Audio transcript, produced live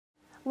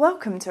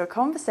Welcome to a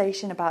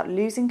conversation about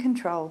losing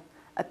control,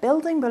 a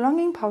building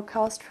belonging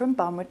podcast from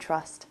Barnwood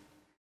Trust.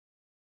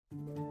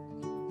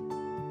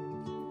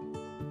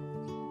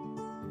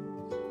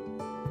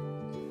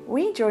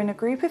 We join a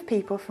group of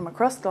people from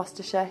across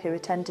Gloucestershire who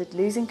attended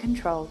Losing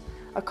Control,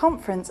 a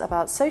conference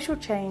about social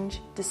change,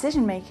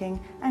 decision-making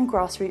and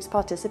grassroots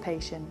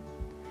participation.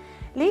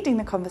 Leading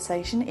the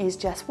conversation is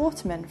Jess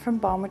Waterman from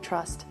Barnwood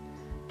Trust.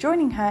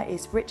 Joining her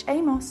is Rich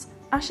Amos,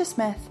 Asher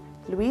Smith,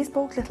 Louise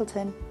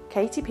Borg-Littleton,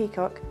 Katie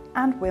Peacock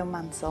and Will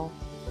Mansell.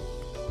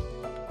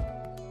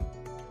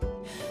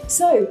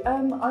 So,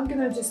 I'm going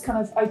to just kind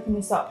of open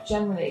this up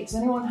generally. Does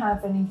anyone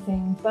have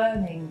anything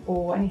burning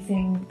or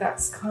anything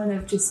that's kind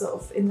of just sort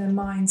of in their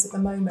minds at the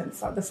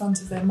moment, at the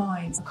front of their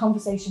minds? A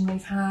conversation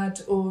they've had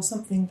or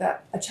something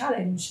a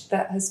challenge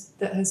that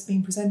has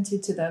been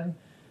presented to them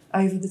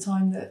over the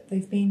time that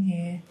they've been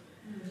here?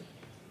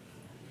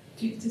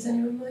 Does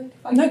anyone mind?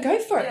 No, go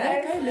for it.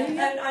 Yeah. Go, Lou.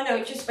 Yeah. I know,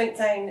 it just went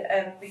down,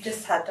 we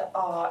just had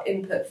our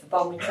input for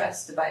Barnwood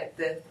Trust about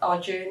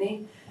our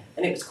journey,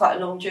 and it was quite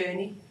a long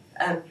journey,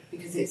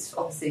 because it's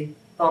obviously,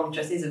 Barnwood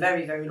Trust is a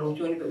very, very long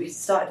journey, but we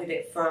started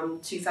it from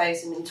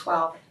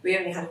 2012. We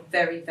only had a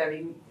very,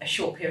 very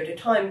short period of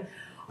time.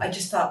 I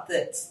just felt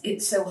that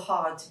it's so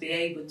hard to be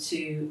able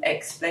to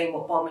explain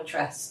what Barnwood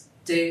Trust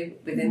do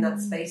within that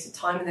space of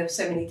time, and there were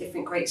so many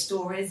different great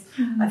stories.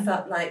 I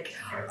felt like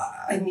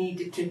I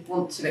needed to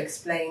want to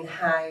explain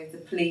how the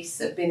police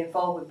have been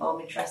involved with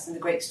Barnwood Trust and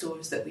the great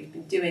stories that we've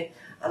been doing,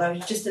 and I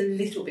was just a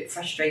little bit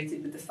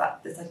frustrated with the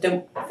fact that I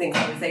don't think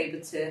I was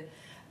able to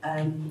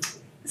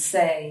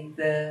say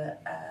the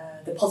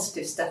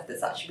positive stuff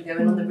that's actually been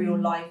going on, the real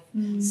life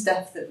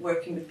stuff, that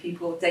working with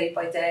people day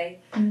by day,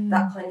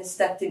 that kind of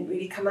stuff didn't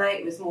really come out.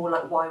 It was more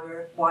like why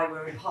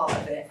we're a part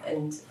of it,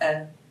 and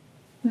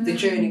the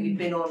journey we've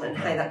been on and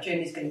how that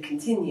journey is going to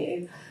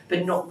continue,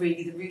 but not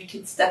really the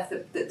rooted stuff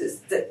that is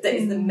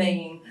the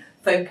main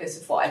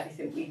focus of what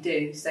everything we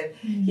do. So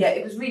yeah,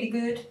 it was really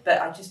good,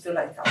 but I just feel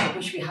like I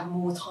wish we had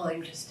more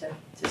time just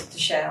to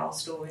share our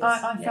stories.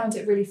 I found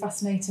it really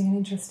fascinating and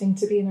interesting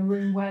to be in a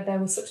room where there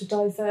was such a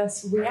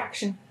diverse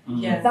reaction.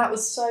 Yeah, that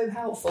was so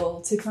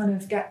helpful to kind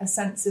of get a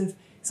sense of,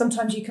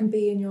 sometimes you can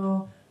be in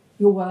your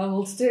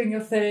world doing your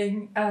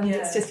thing, and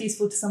it's just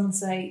useful to someone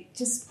say,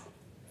 just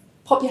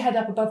pop your head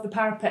up above the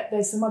parapet,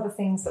 there's some other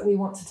things that we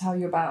want to tell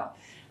you about.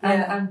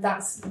 And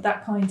that's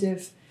that kind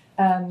of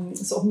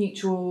sort of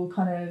mutual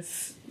kind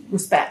of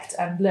respect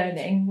and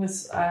learning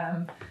was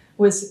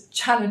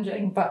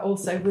challenging, but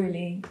also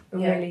really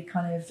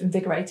kind of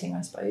invigorating,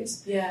 I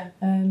suppose. Yeah.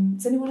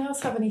 Does anyone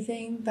else have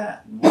anything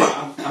that...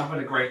 I've had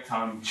a great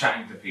time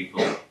chatting to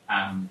people.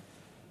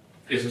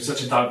 It's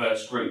such a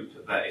diverse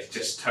group that it's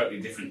just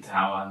totally different to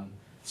how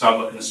So I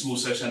work in a small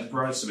social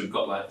enterprise, so we've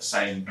got like the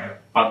same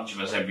bunch of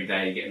us every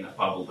day getting that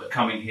bubble. But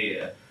coming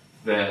here,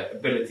 the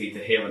ability to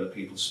hear other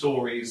people's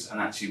stories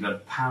and actually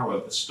the power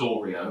of the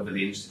story over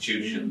the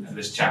institution. And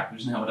this chap,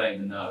 whose name I don't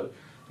even know,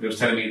 but he was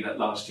telling me that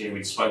last year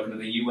we'd spoken at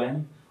the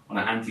UN on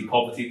an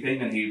anti-poverty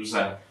thing, and he was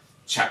a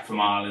chap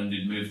from Ireland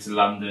who'd moved to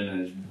London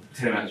and was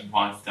telling about his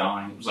wife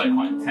dying. It was like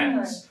quite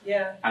intense.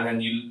 Yeah. And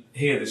then you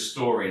hear this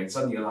story and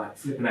suddenly you're like,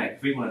 flipping heck,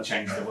 if we want to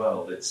change the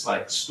world, it's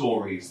like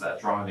stories that are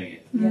driving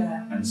it.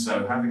 Yeah. And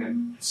so having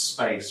a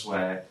space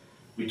where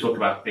we talk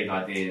about big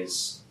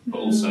ideas, but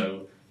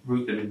also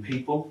root them in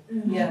people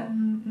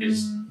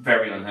is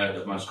very unheard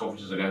of. Most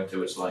conferences I go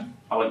to, it's like,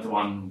 I went to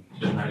one,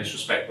 with no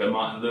disrespect, where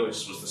Martin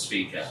Lewis was the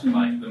speaker,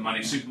 like the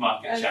money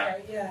supermarket chap.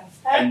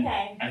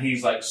 And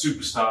he's like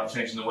superstar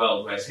changing the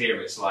world, whereas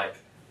here it's like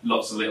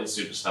lots of little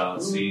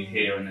superstars. So you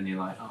hear and then you're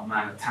like, oh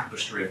man, a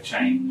tapestry of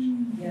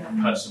change,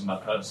 person by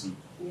person.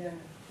 Yeah,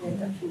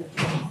 definitely.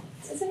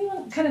 Does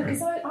anyone kind of,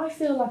 because I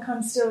feel like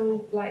I'm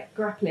still like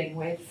grappling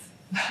with,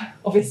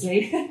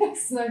 obviously,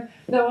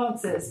 no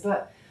answers,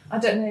 but I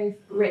don't know if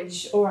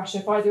Rich or Asher,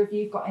 if either of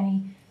you have got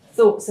any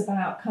thoughts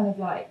about kind of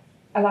like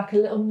a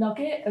little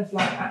nugget of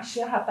like,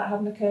 actually that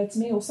hadn't occurred to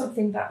me, or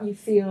something that you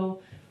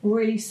feel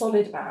really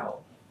solid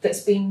about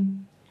that's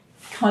been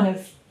kind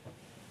of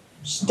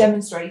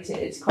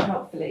demonstrated quite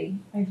helpfully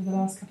over the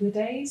last couple of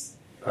days?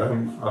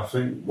 I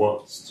think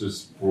what's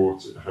just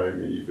brought it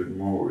home even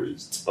more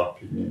is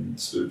tapping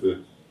into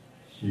the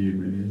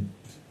human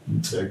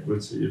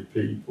integrity of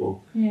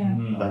people.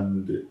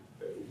 And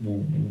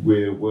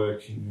we're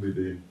working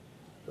within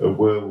a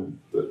world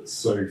that's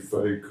so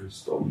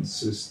focused on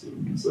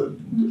systems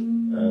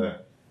and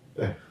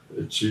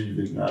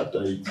achieving our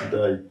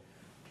day-to-day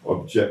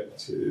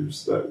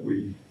objectives that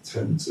we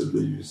tend to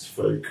lose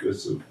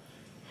focus of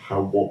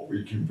what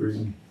we can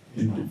bring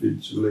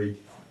individually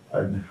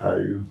and how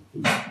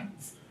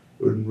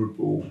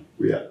vulnerable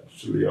we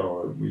actually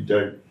are, and we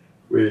don't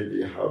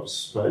really have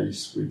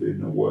space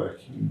within a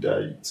working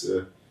day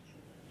to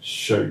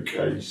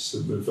showcase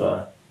some of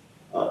our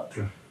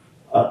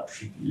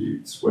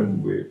attributes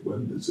when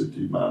there's a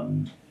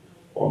demand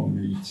on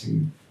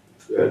meeting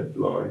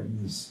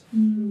deadlines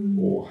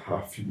or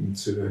having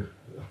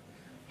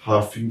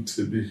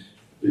to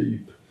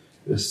be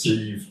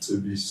perceived to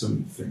be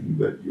something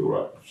that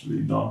you're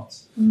actually not.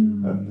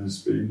 And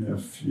there's been a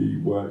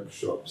few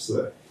workshops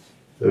that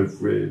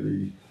have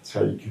really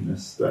taken a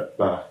step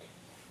back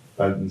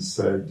and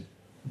said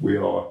we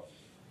are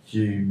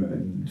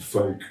human,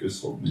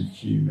 focus on the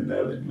human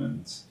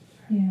element.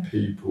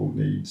 People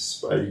need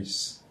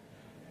space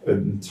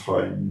and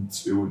time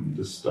to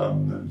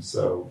understand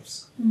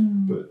themselves,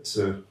 but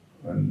to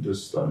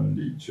understand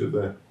each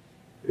other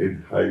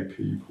in how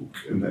people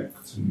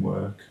connect and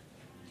work.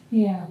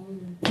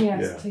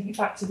 So take it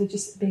back to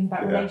just being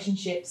about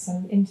relationships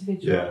and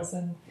individuals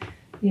and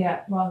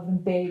rather than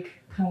big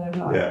kind of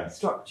like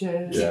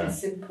structures. Keep it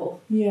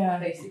simple.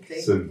 Basically.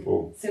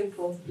 Simple.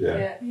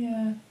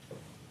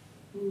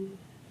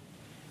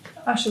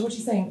 Asha, what do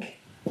you think?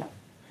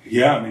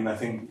 Yeah, I mean, I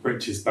think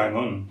Rich is bang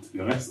on, to be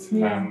honest.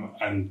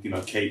 And,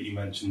 Kate, you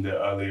mentioned it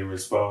earlier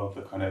as well,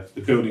 the kind of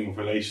the building of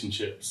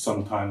relationships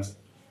sometimes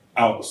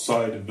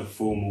outside of the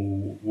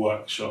formal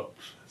workshop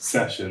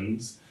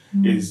sessions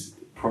is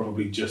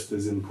probably just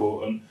as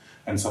important,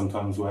 and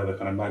sometimes where the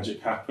kind of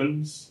magic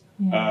happens.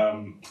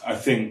 I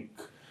think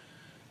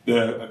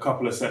a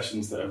couple of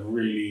sessions that have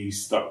really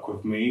stuck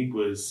with me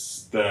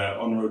was the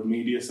on-road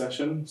media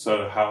session,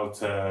 so how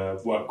to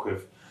work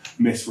with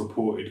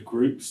misreported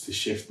groups to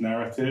shift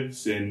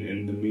narratives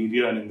in the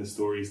media and in the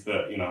stories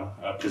that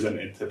are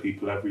presented to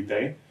people every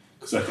day,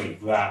 because I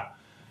think that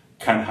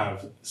can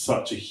have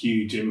such a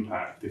huge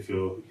impact if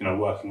you're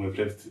working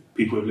with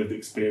people with lived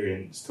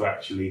experience to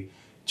actually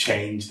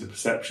change the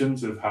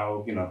perceptions of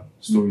how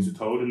stories are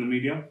told in the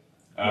media.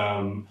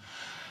 And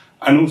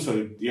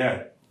also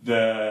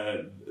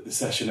the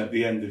session at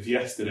the end of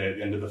yesterday, at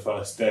the end of the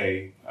first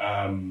day,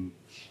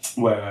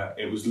 where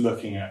it was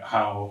looking at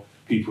how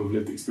people with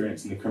lived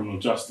experience in the criminal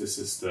justice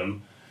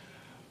system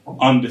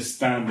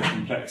understand the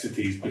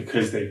complexities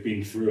because they've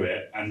been through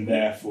it, and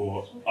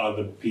therefore are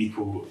the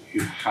people who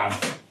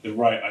have the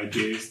right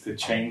ideas to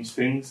change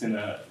things in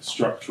a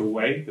structural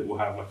way that will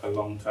have like a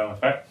long-term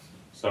effect.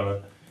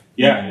 So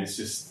it's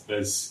just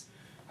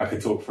I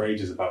could talk for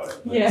ages about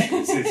it.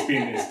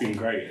 It's been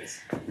great. It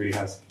really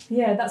has.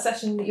 Yeah, that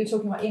session that you were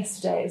talking about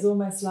yesterday is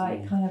almost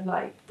like kind of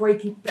like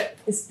breaking.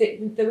 It's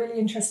the really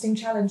interesting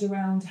challenge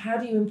around how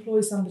do you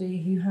employ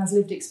somebody who has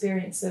lived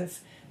experience of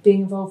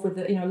being involved with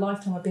a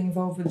lifetime of being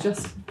involved with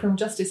criminal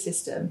justice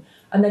system,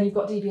 and then you've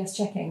got DBS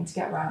checking to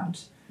get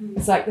around.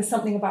 It's like there's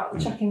something about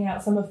chucking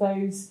out some of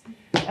those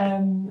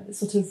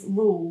sort of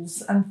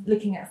rules and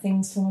looking at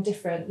things from a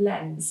different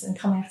lens and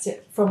coming at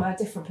it from a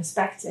different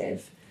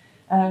perspective.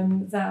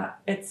 That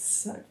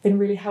it's been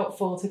really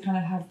helpful to kind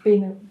of have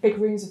been in big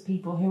rooms of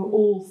people who are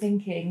all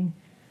thinking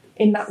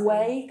in that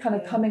way, kind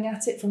of coming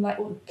at it from like,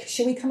 well,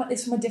 should we come at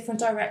this from a different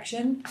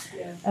direction?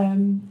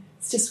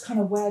 It's just kind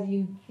of where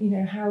do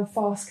you how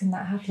fast can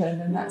that happen?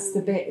 And that's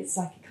the bit. It's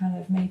like kind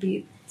of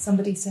maybe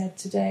somebody said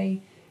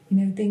today,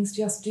 things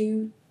just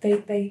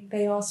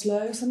they are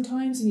slow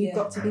sometimes, and you've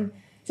got to be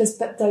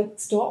but don't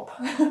stop.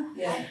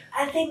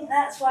 I think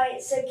that's why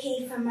it's so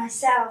key for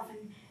myself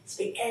and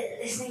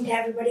listening to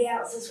everybody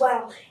else as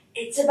well.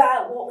 It's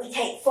about what we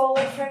take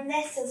forward from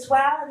this as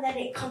well, and then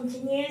it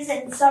continues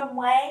in some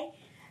way.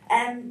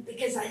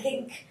 Because I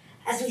think,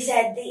 as we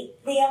said,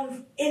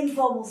 the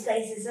informal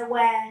spaces are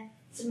where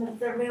some of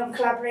the real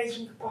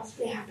collaboration could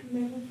possibly happen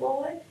moving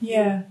forward.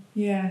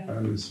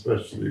 And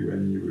especially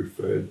when you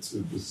referred to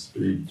the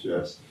speed,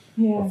 Jess,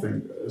 I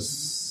think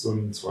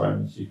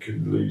sometimes you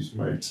can lose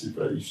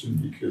motivation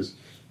because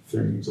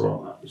things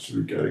aren't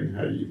actually going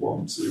how you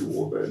want to,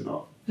 or they're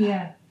not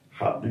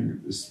happening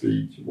at the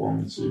speed you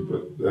want to.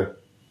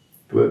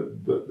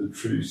 But the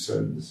true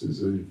sense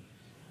is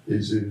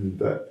in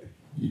that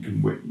you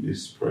can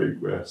witness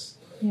progress,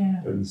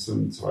 and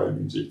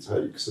sometimes it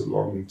takes a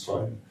long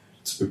time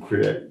to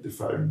create the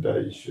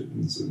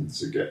foundations and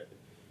to get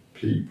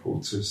people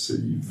to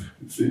see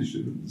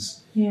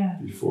visions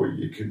before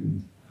you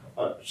can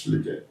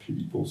actually get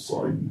people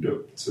signed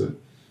up to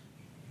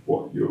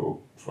what you're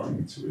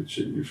trying to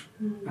achieve.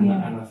 And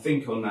I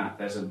think on that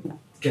there's a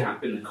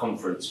gap in the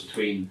conference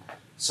between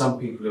some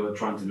people who are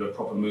trying to do a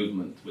proper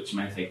movement, which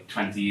may take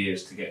 20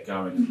 years to get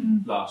going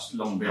and last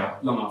long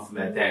after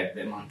they're dead,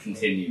 they might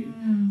continue,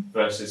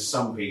 versus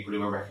some people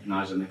who are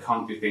recognising they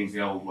can't do things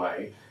the old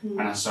way,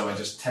 and so are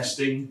just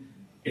testing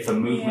if a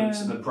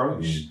movement's an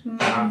approach.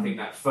 And I think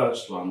that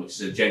first one, which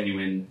is a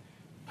genuine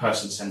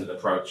person-centred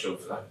approach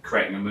of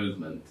creating a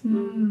movement,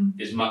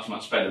 is much,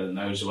 much better than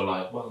those who are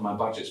like, well, my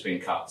budget's been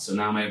cut, so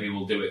now maybe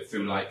we'll do it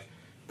through like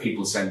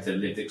people-centred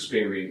lived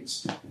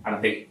experience. And I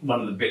think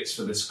one of the bits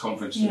for this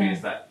conference to me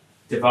is that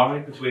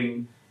divide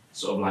between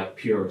sort of like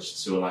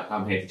purists who are like,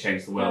 I'm here to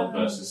change the world,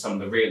 versus some of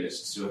the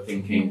realists who are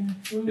thinking,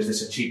 is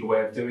this a cheaper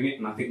way of doing it?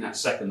 And I think that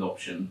second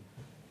option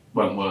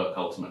won't work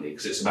ultimately,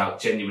 because it's about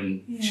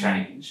genuine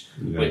change,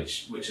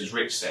 which as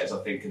Rich says,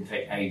 I think can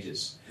take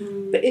ages.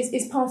 But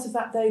is part of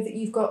that though that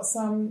you've got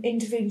some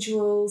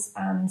individuals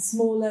and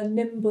smaller,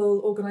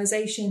 nimble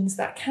organisations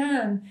that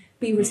can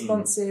be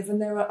responsive, and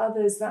there are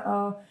others that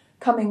are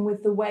coming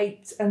with the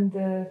weight and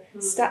the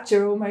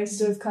stature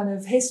almost of kind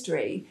of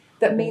history,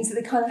 that means that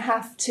they kind of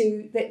have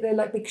to, they're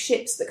like big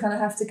ships that kind of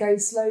have to go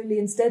slowly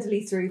and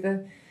steadily through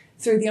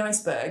the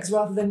icebergs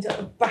rather than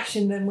just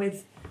bashing them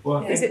with.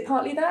 Well, is it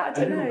partly that?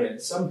 I don't know.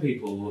 Bit. Some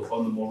people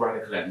on the more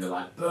radical end are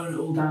like, burn it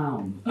all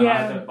down. And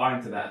I don't buy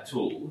into that at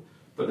all.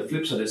 But the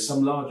flip side is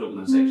some large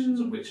organisations,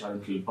 of which I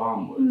include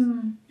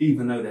Barnwood,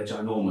 even though they're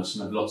ginormous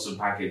and have lots of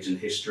baggage and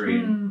history,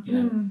 and, you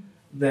know,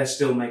 they're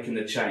still making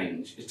the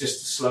change. It's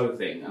just a slow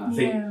thing. And I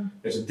think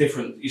there's a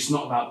different, it's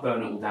not about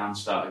burn it all down,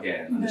 start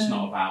again. And it's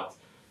not about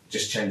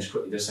just change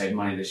quickly to save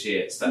money this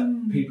year. It's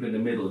that people in the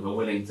middle who are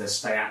willing to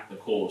stay at the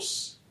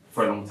course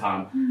for a long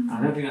time. And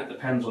I don't think that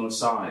depends on the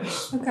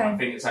size. Okay. I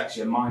think it's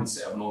actually a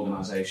mindset of an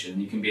organisation.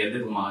 You can be a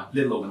little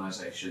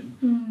organisation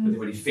with a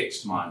really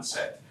fixed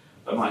mindset.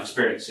 But my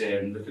experience here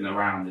and looking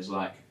around is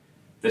like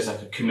there's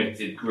like a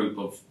committed group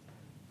of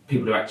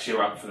people who actually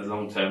are up for the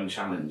long-term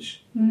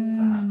challenge,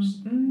 perhaps.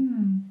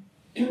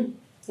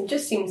 It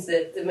just seems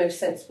the most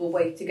sensible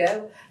way to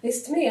go.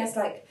 This, to me, that's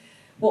like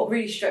what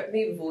really struck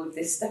me with all of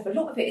this stuff. A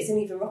lot of it isn't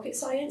even rocket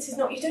science. It's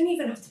not. You don't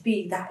even have to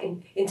be that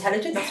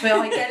intelligent. That's where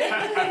I get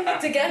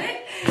it. To get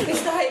it,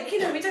 it's like, you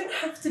know, we don't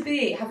have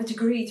to have a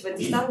degree to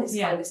understand this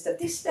kind of stuff.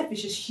 This stuff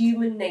is just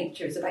human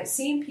nature. It's about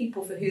seeing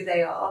people for who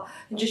they are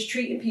and just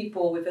treating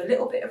people with a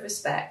little bit of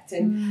respect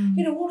and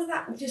you know, all of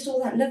that, just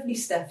all that lovely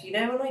stuff, you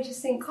know. And I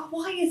just think, God,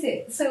 why is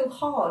it so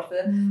hard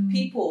for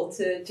people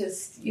to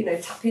just, you know,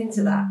 tap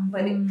into that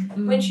when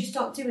once you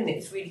start doing it,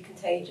 it's really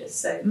contagious.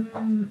 So.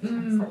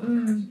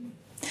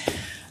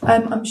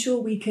 I'm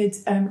sure we could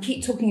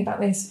keep talking about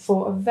this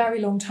for a very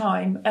long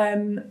time,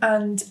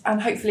 and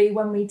hopefully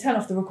when we turn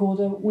off the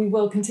recorder we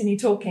will continue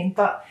talking,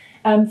 but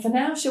for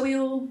now, shall we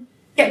all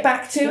get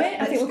back to it?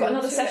 I think we've got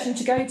another session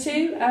to go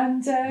to,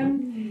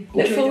 and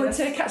look forward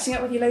to catching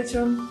up with you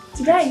later on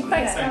today.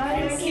 Thanks,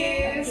 guys. Thank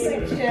you.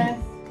 Thanks,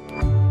 Jess.